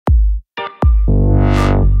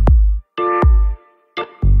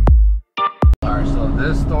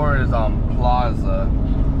this store is on Plaza,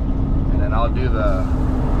 and then I'll do the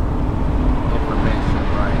information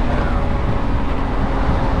right now.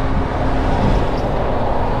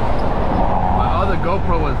 My other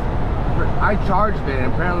GoPro was, I charged it,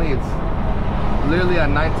 and apparently it's literally at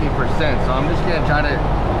 19%, so I'm just gonna try to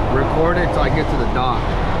record it till I get to the dock.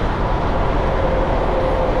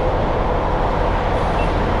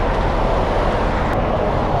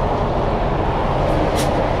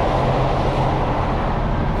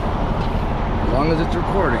 As long as it's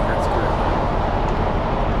recording, that's good.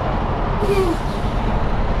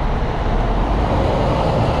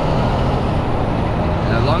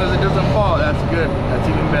 And as long as it doesn't fall, that's good. That's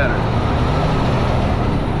even better.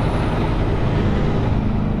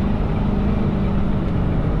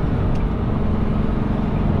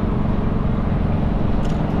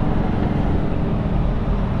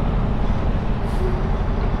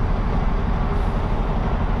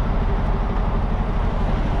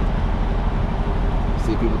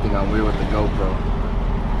 See, people think I'm weird with the GoPro.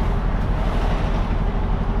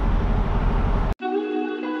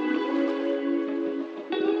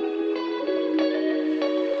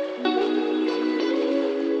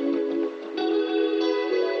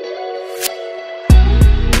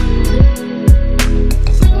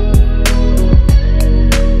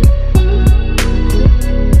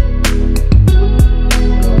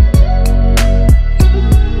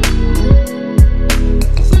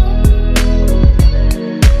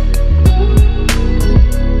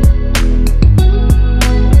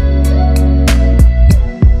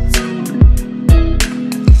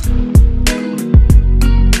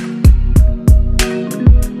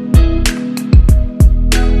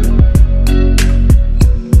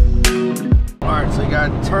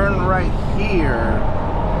 Turn right here.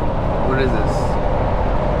 What is this?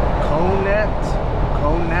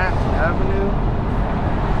 Conant Avenue.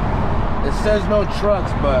 It says no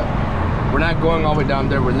trucks, but we're not going all the way down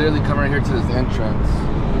there. We're literally coming right here to this entrance.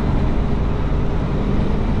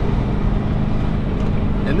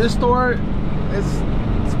 And this store,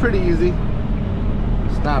 it's pretty easy.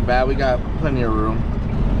 It's not bad. We got plenty of room.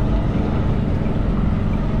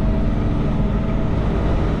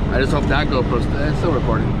 I just hope that GoPro's still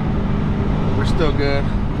recording. We're still good.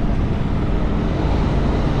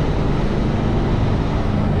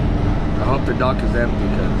 I hope the dock is empty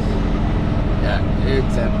because, yeah,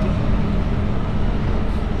 it's empty.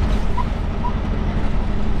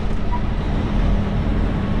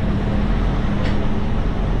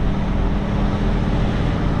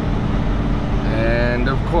 And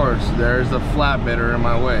of course, there's a flatbedder in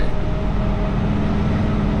my way.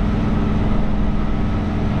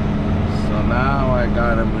 Now I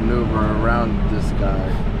gotta maneuver around this guy.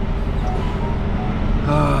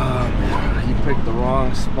 Oh man, he picked the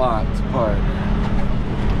wrong spot to park.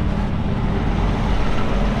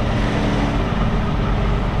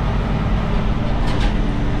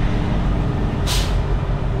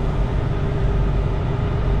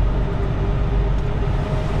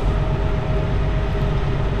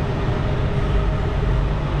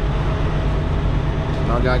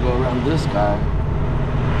 Now I gotta go around this guy.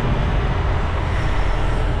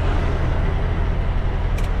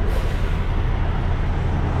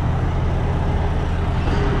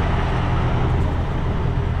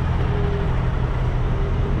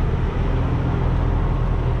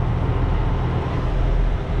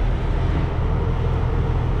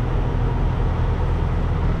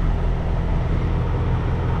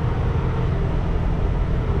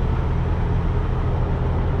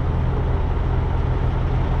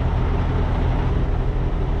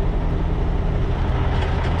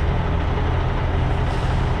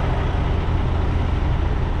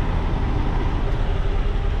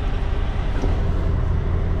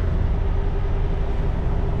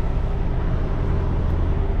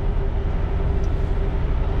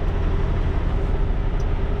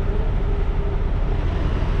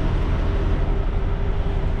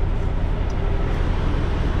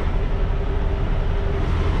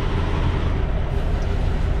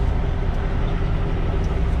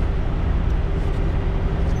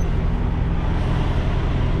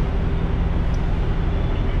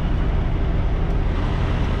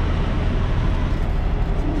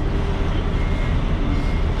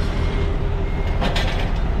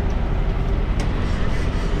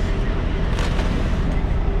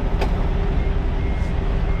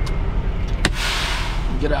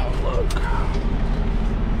 Get out, look.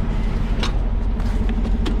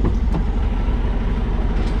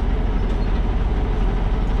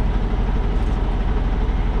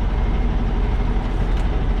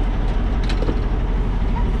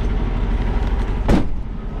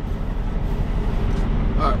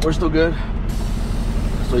 All right, we're still good.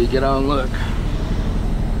 So you get out and look.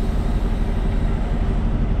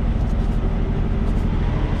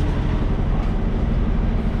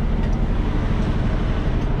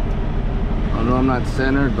 I know I'm not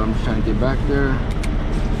centered, but I'm just trying to get back there.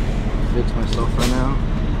 Fix myself right now.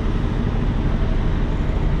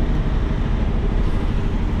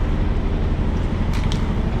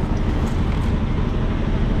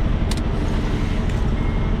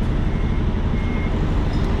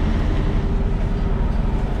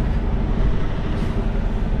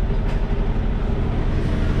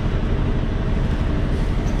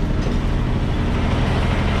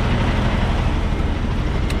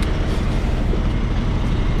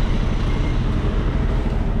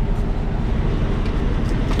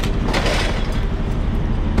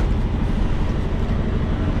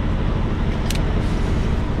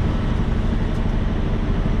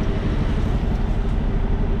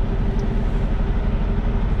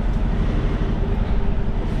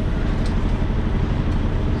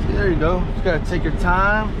 There you go. Just gotta take your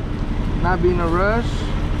time, not be in a rush.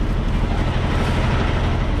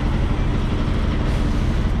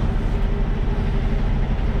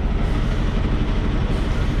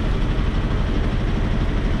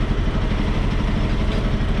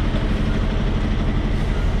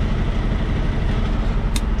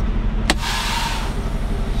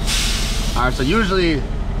 All right, so usually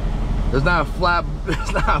there's not a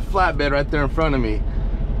flatbed right there in front of me.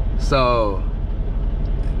 So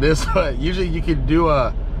this usually you could do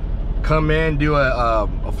come in, do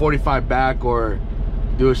a 45 back or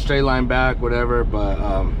do a straight line back, whatever, but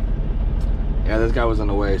yeah, this guy was in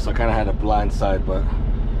the way, so I kind of had a blind side, but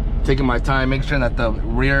taking my time, making sure that the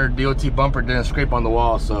rear DOT bumper didn't scrape on the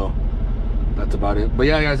wall. So that's about it. But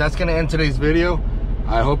yeah guys, that's gonna end today's video.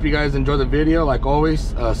 I hope you guys enjoy the video. Like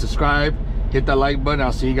always, subscribe, hit that like button.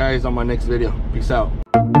 I'll see you guys on my next video. Peace out.